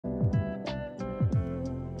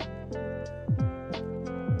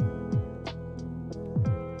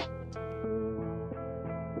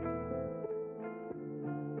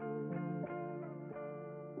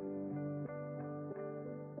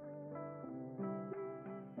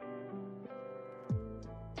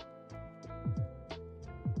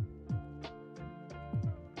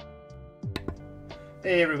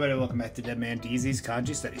Hey everybody, welcome back to Dead Man DZ's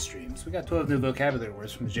Kanji Study Streams. We got 12 new vocabulary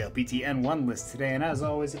words from the JLPT N1 list today, and as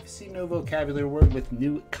always, if you see no vocabulary word with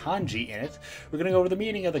new kanji in it, we're going to go over the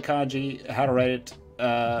meaning of the kanji, how to write it,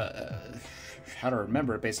 how to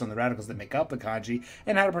remember it based on the radicals that make up the kanji,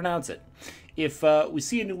 and how to pronounce it. If we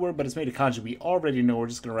see a new word but it's made a kanji we already know, we're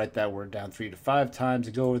just going to write that word down 3 to 5 times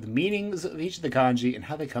and go over the meanings of each of the kanji and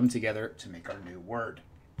how they come together to make our new word.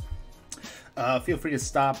 Feel free to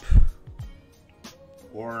stop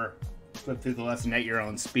or flip through the lesson at your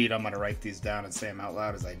own speed. I'm going to write these down and say them out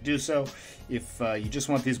loud as I do so. If you just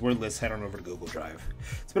want these word lists, head on over to Google Drive.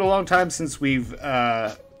 It's been a long time since we've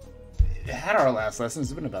had our last lesson.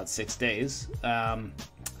 It's been about 6 days.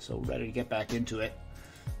 So ready to get back into it.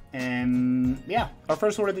 And yeah, our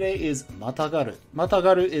first word of the day is matagaru.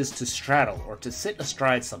 Matagaru is to straddle or to sit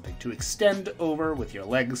astride something, to extend over with your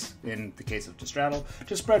legs, in the case of to straddle,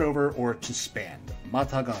 to spread over, or to span.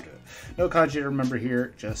 Matagaru. No kanji to remember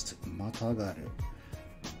here, just matagaru.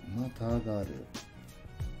 Matagaru.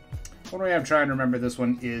 One way I'm trying to remember this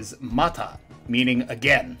one is mata, meaning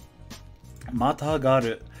again.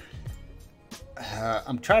 Matagaru.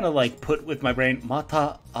 I'm trying to like put with my brain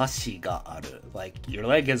mata ashi ga aru, like your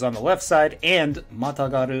leg is on the left side, and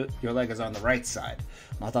matagaru, your leg is on the right side.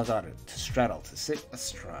 Matagaru, to straddle, to sit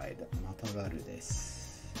astride. Matagaru desu.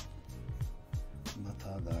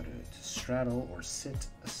 Matagaru, to straddle or sit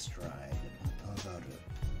astride. Matagaru.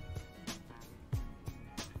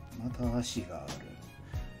 Mata ashi ga aru.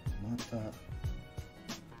 Matagaru.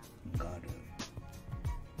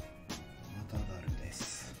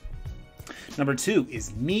 Number 2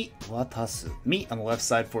 is mi watasu. Mi on the left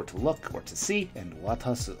side for to look or to see, and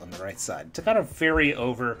watasu on the right side to kind of ferry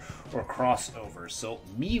over or cross over. So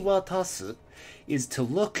mi watasu is to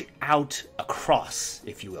look out across,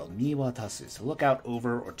 if you will. Mi watasu is to look out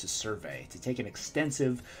over or to survey, to take an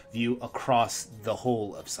extensive view across the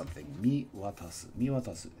whole of something. Mi watasu. Mi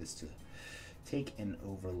watasu is to take an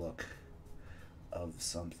overlook of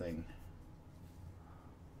something.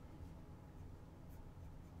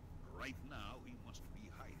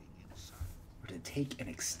 To take an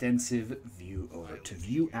extensive view over, to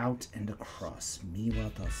view out and across. Mi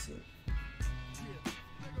watasu.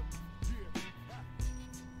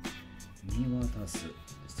 Mi watasu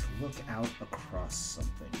is to look out across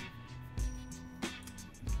something.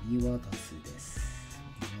 Mi watasu desu.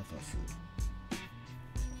 Mi watasu.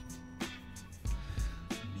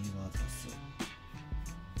 Mi watasu.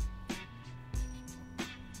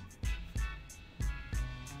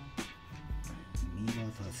 Mi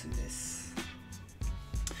watasu desu.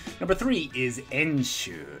 Number 3 is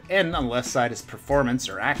enshu. En on the left side is performance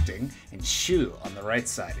or acting, and shu on the right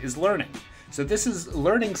side is learning. So this is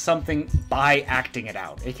learning something by acting it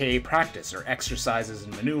out, aka practice or exercises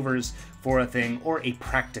and maneuvers for a thing, or a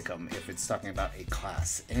practicum if it's talking about a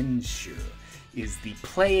class. Enshu is the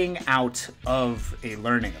playing out of a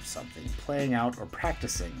learning of something, playing out or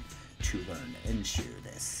practicing to learn. Enshu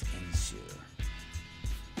desu. Enshu.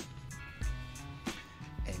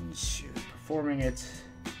 Enshu. Performing it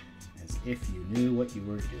if you knew what you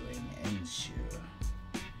were doing. Enshu.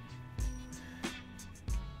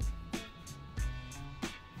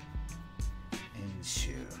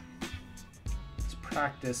 Enshu. It's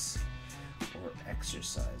practice or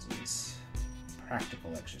exercises.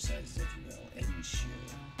 Practical exercises, if you will. Enshu.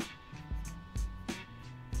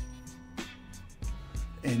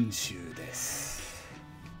 Enshu desu.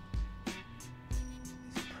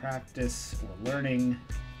 It's practice or learning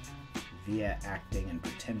via acting and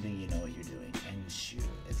pretending you know what you're doing. Enshu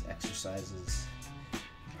is exercises,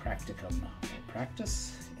 practicum or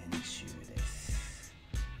practice. Enshu desu.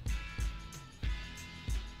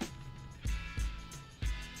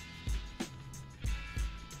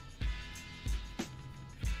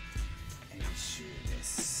 Enshu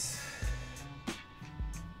desu.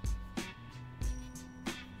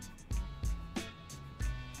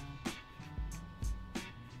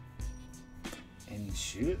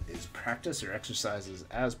 Enshu is practice or exercises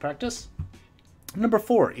as practice. Number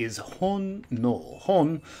 4 is hon no.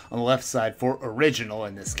 Hon on the left side for original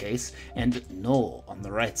in this case, and no on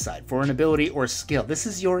the right side for an ability or skill. This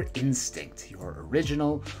is your instinct, your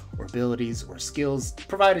original or abilities or skills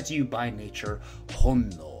provided to you by nature. Hon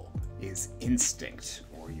no is instinct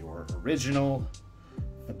or your original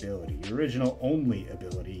ability. Your original only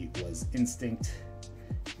ability was instinct,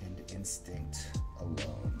 and instinct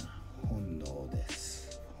alone. Hon no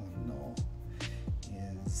desu. Hon no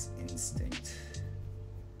is instinct.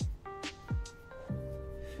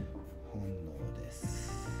 Hon no desu.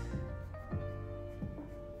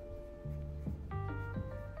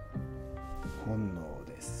 Hon no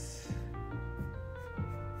desu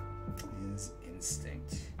is instinct.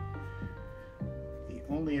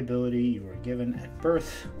 ability you were given at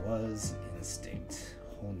birth was instinct.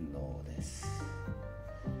 Honno desu.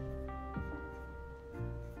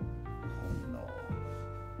 Honno.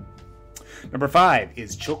 Number 5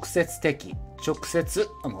 is chokusetsu. Chokusetsu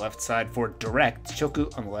on the left side for direct.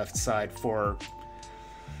 Choku on the left side for...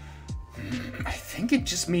 I think it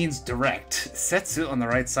just means direct. Setsu on the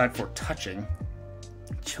right side for touching.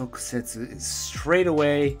 Chokusetsu is straight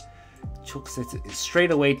away. Chokusetsu is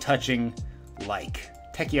straight away touching like.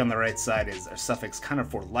 Teki on the right side is our suffix kind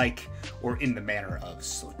of for like or in the manner of.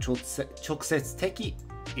 So chokusetsu teki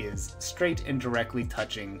is straight and directly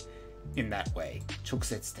touching in that way.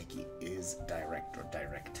 Chokusetsu teki is direct or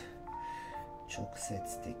direct.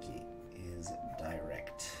 Chokusetsu teki is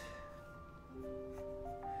direct.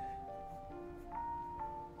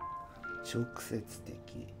 Chokusetsu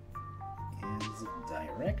teki is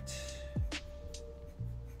direct.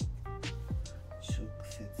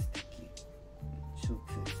 Chokusetsu teki.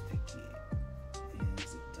 Chokusetsu teki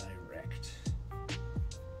is direct.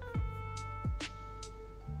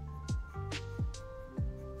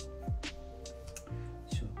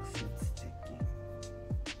 Chokusetsu teki.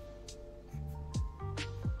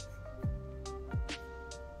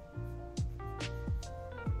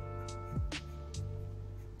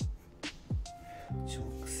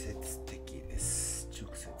 Chokusetsu teki desu.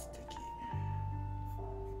 Chokusetsu teki.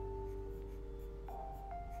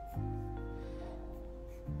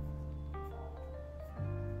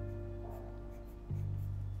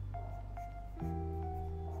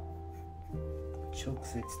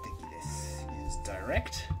 Chokusetsu teki desu is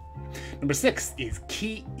direct. Number 6 is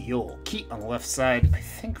ki-yo. Ki on the left side, I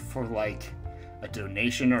think for like a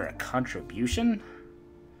donation or a contribution.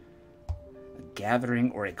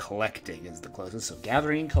 Gathering or a collecting is the closest. So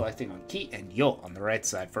gathering and collecting on ki, and yo on the right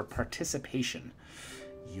side for participation.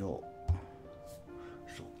 Yo.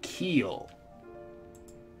 So kiyo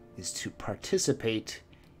is to participate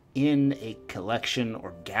in a collection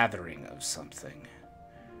or gathering of something.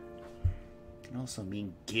 It can also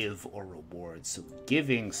mean give or reward. So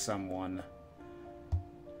giving someone,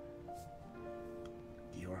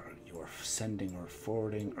 you're sending or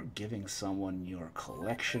forwarding or giving someone your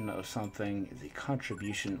collection of something is a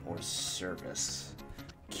contribution or service.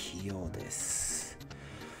 Kiyo desu.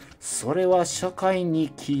 それは社会に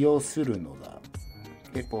寄与するのだ.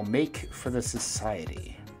 It will make for the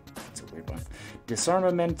society. It's a weird one.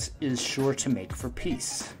 Disarmament is sure to make for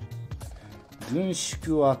peace. 軍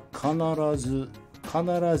縮は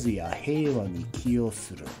必ずや平和に寄与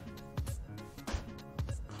する.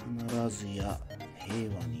 必ずや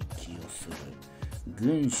平和に寄与する.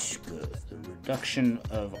 軍縮 the reduction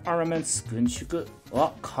of armaments. 軍縮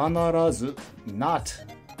は必ず not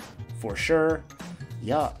for sure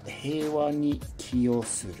や平和に寄与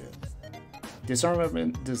する.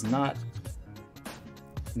 Disarmament does not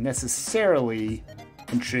necessarily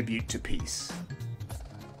contribute to peace.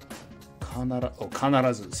 必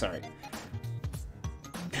ず sorry.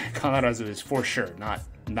 必ず is for sure,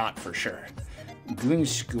 not for sure. 軍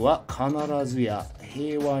縮は必ずや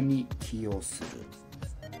平和に寄与する.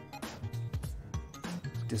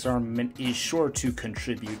 Disarmament is sure to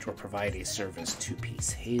contribute or provide a service to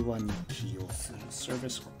peace. 平和に寄与する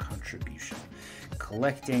service or contribution.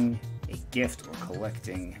 Collecting a gift or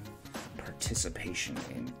collecting participation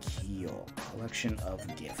in kiyo, collection of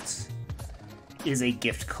gifts, is a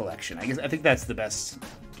gift collection. I think that's the best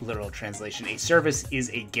literal translation. A service is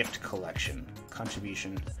a gift collection.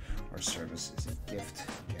 Contribution or service is a gift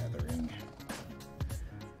gathering.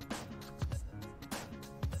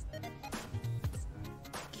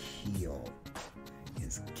 Kiyo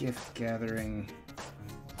is gift gathering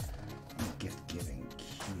and gift giving.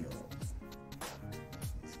 Kiyo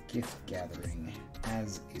is gift gathering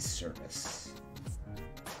as a service.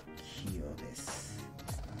 Kiyo desu.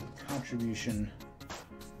 Contribution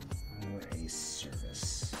or a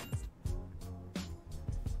service.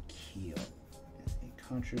 Kiyo is a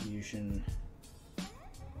contribution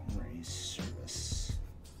or a service.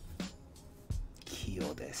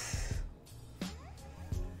 Kiyo desu.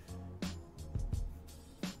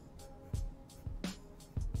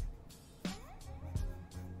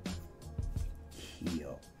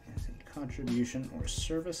 Kiyo is a contribution or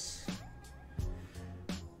service.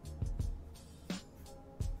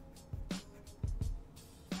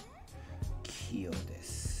 Kiyo desu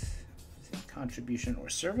is a contribution or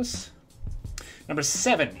service. Number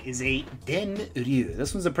 7 is a den-ryu.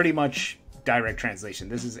 This one's a pretty much direct translation.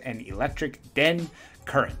 This is an electric den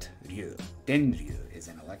current. Ryu. Den-ryu is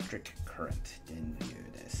an electric current. Den-ryu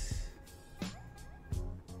desu.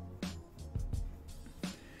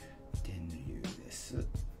 Den-ryu desu.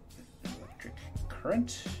 Electric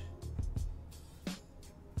current.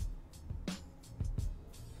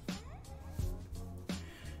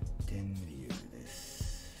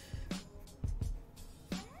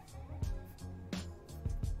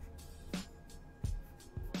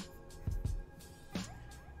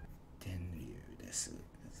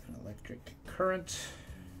 current.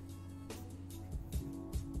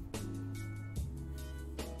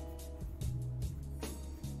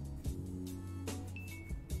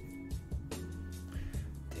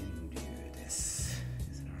 This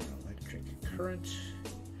is our electric current.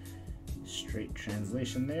 Straight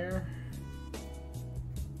translation there.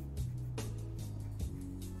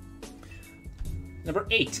 Number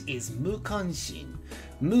 8 is mukanshin.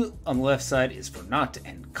 Mu on the left side is for not,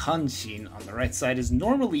 and kanshin on the right side is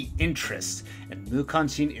normally interest, and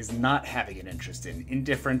mukanshin is not having an interest in,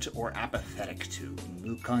 indifferent or apathetic to.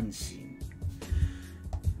 Mukanshin.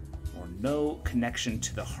 Or no connection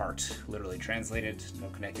to the heart, literally translated, no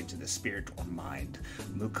connected to the spirit or mind.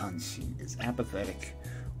 Mukanshin is apathetic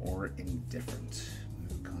or indifferent.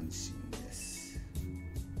 Mukanshin desu.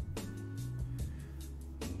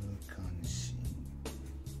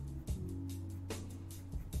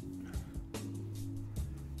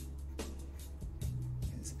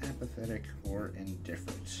 Apathetic or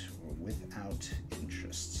indifferent or without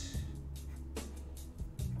interest.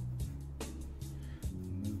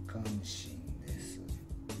 Mukanshin desu.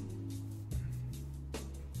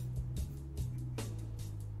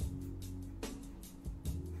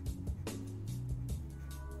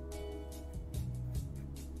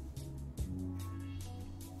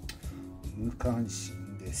 Mukanshin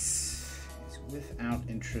desu is without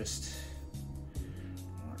interest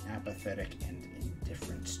or apathetic and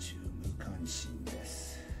indifferent to. Mukanshin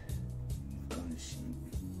desu. Mukanshin.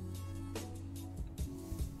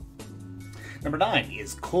 Number 9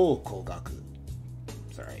 is kogaku.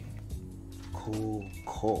 Sorry.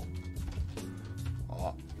 Kogaku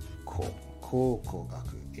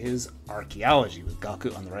is archaeology, with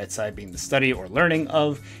gaku on the right side being the study or learning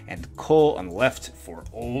of, and ko on the left for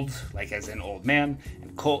old, like as in old man,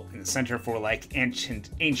 and ko in the center for like ancient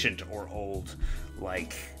or old,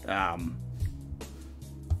 like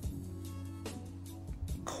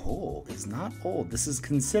ko is not old. This is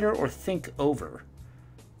consider or think over.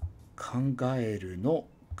 Kangaeru no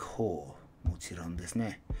ko. もちろんです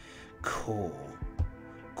ね。Ko.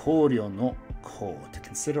 考慮の ko. To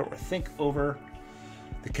consider or think over.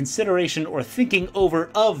 The consideration or thinking over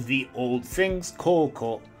of the old things.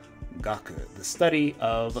 Koko gaku. The study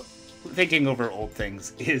of thinking over old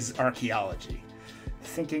things is archaeology.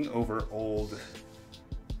 Thinking over old.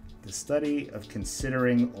 The study of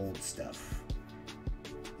considering old stuff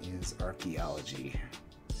is archaeology.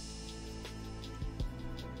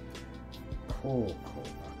 Koko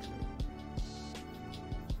gaku.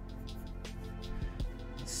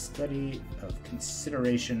 The study of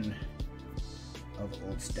consideration of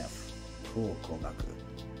old stuff. Koko gaku.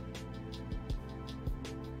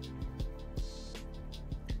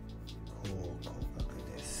 Koko gaku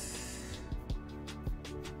desu.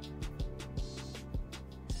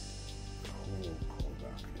 Koko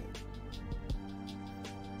gaku.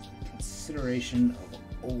 Consideration of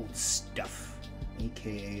old stuff,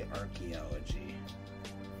 aka archaeology.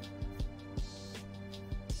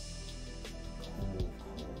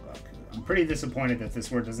 I'm pretty disappointed that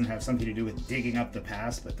this word doesn't have something to do with digging up the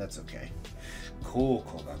past, but that's okay.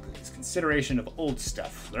 Kogaku is consideration of old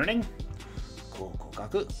stuff. Learning?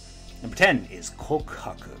 Kogaku. Number 10 is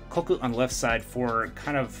kokhaku. Koku on the left side for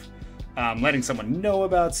kind of letting someone know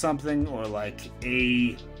about something, or like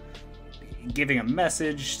giving a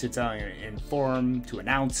message, to tell, inform, to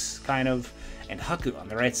announce, kind of. And haku on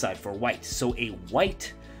the right side for white. So a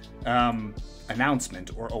white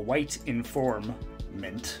announcement or a white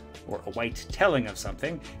informant or a white telling of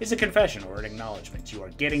something is a confession or an acknowledgement. You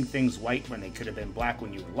are getting things white when they could have been black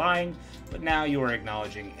when you were lying, but now you are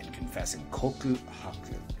acknowledging and confessing. Koku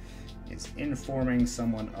haku is informing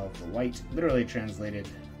someone of the white, literally translated,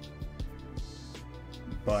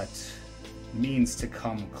 but means to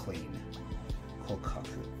come clean.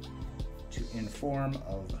 Kokaku. To inform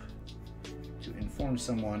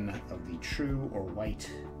someone of the true or white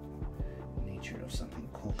nature of something.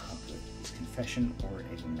 Kokaku is confession or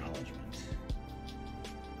acknowledgement.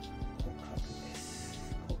 Kokaku desu.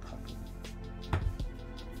 Kokaku.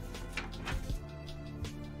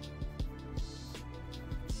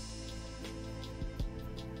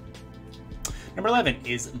 Number 11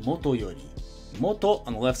 is moto yori. Moto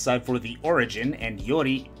on the left side for the origin, and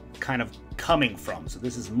yori kind of coming from. So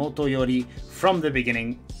this is moto yori, from the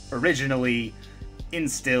beginning, originally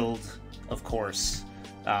instilled, of course.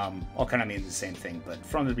 All kind of mean the same thing, but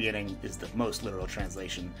from the beginning is the most literal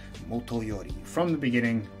translation. Moto yori, from the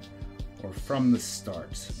beginning or from the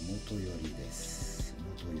start. Moto yori desu.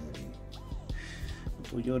 Moto yori.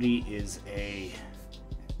 Moto yori is a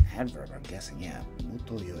adverb, I'm guessing. Yeah.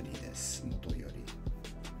 Moto yori desu. Moto yori.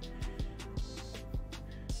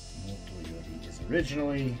 Moto yori is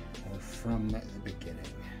originally or from the beginning.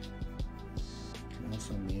 Can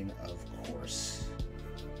also mean of course.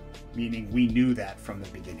 Meaning we knew that from the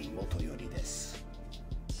beginning. Motoyori desu.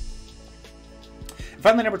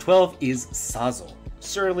 Finally, number 12 is sazo.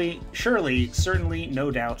 Surely, certainly,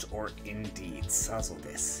 no doubt, or indeed. Sazo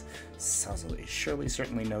desu. Sazo is surely,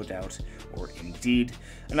 certainly, no doubt, or indeed.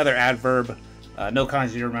 Another adverb. No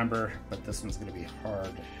kanji to remember, but this one's going to be hard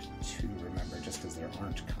to remember just because there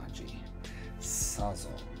aren't kanji. Sazo.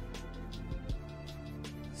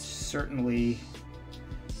 Certainly,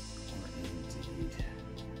 or indeed.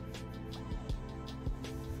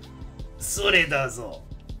 Sore dazo.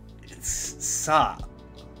 It's sa.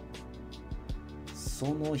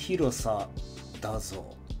 Sono hirosa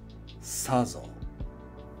dazo. Sazo.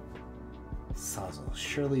 Sazo.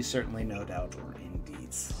 Surely, certainly, no doubt, or indeed.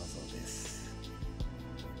 Sazo desu.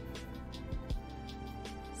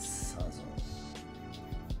 Sazo.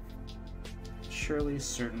 Surely,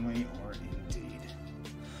 certainly, or indeed.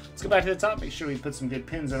 Let's go back to the top. Make sure we put some good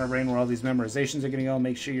pins in our brain where all these memorizations are going to go.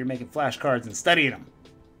 Make sure you're making flashcards and studying them.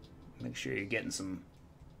 Make sure you're getting some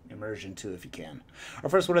immersion too if you can. Our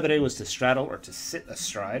first word of the day was to straddle or to sit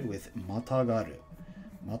astride with matagaru.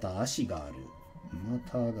 Mata ashi ga aru.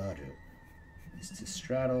 Matagaru is to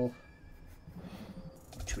straddle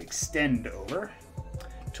or to extend over.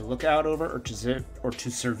 To look out over or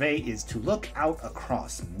to survey is to look out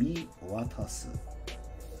across. Mi watasu.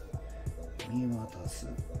 Mi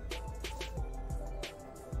watasu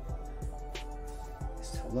is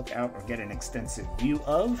to look out or get an extensive view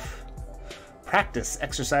of. Practice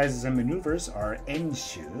exercises and maneuvers are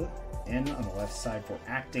enshu, N on the left side for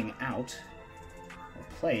acting out, or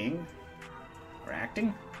playing, or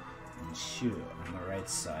acting, and shu on the right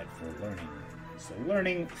side for learning. So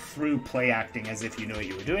learning through play acting as if you know what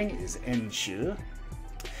you were doing is enshu.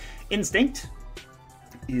 Instinct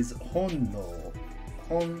is honno.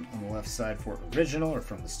 Hon on the left side for original or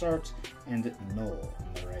from the start, and no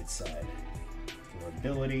on the right side for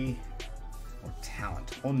ability or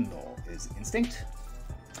talent. Honno is instinct.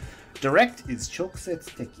 Direct is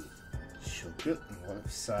chokusetsu. Shoku on the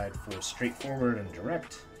left side for straightforward and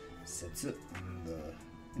direct. Setsu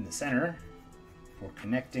in the center for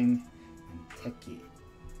connecting, and teki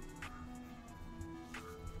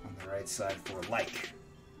on the right side for like.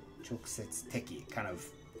 Chokusetsu teki kind of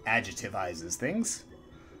adjectivizes things.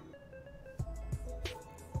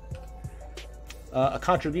 A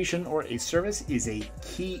contribution or a service is a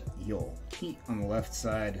kiyo. Ki on the left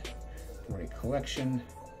side for a collection,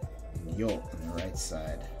 and yo on the right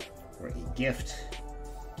side for a gift.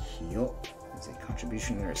 Kiyo is a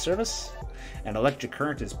contribution or a service. And electric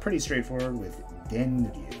current is pretty straightforward with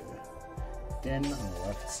denryu. Den on the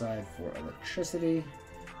left side for electricity,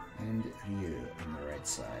 and ryu on the right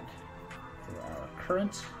side for our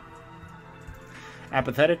current.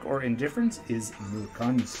 Apathetic or indifference is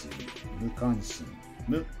mukanshin. Mukanshin.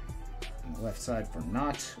 Mu on the left side for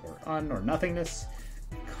not or un or nothingness.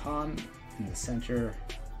 Kan in the center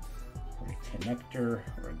for a connector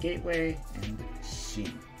or a gateway. And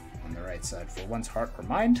shin on the right side for one's heart or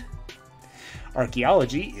mind.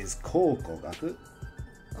 Archaeology is kokogaku.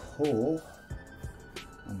 Ko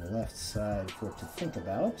on the left side for to think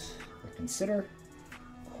about or consider.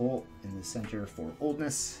 Ko in the center for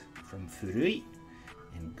oldness from furui.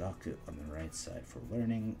 And gaku on the right side for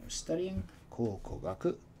learning or studying.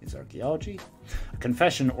 Kokogaku is archaeology. A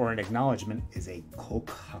confession or an acknowledgement is a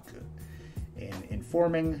kokuhaku. In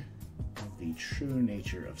informing of the true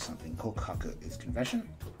nature of something, kokuhaku is confession.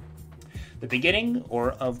 The beginning,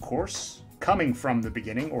 or of course, coming from the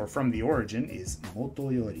beginning or from the origin, is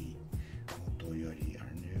motoyori. Motoyori,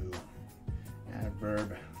 our new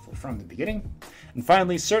adverb for from the beginning. And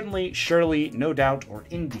finally, certainly, surely, no doubt, or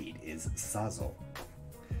indeed is sazo.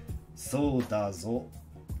 So dazo.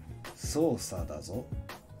 So sa dazo.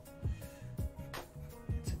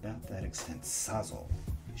 It's about that extent. Sazo.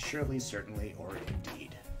 Surely, certainly, or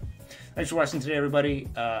indeed. Thanks for watching today, everybody.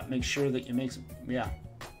 Make sure that you make some... Yeah.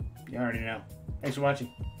 You already know. Thanks for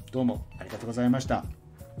watching. Domo. Arigatou gozaimashita.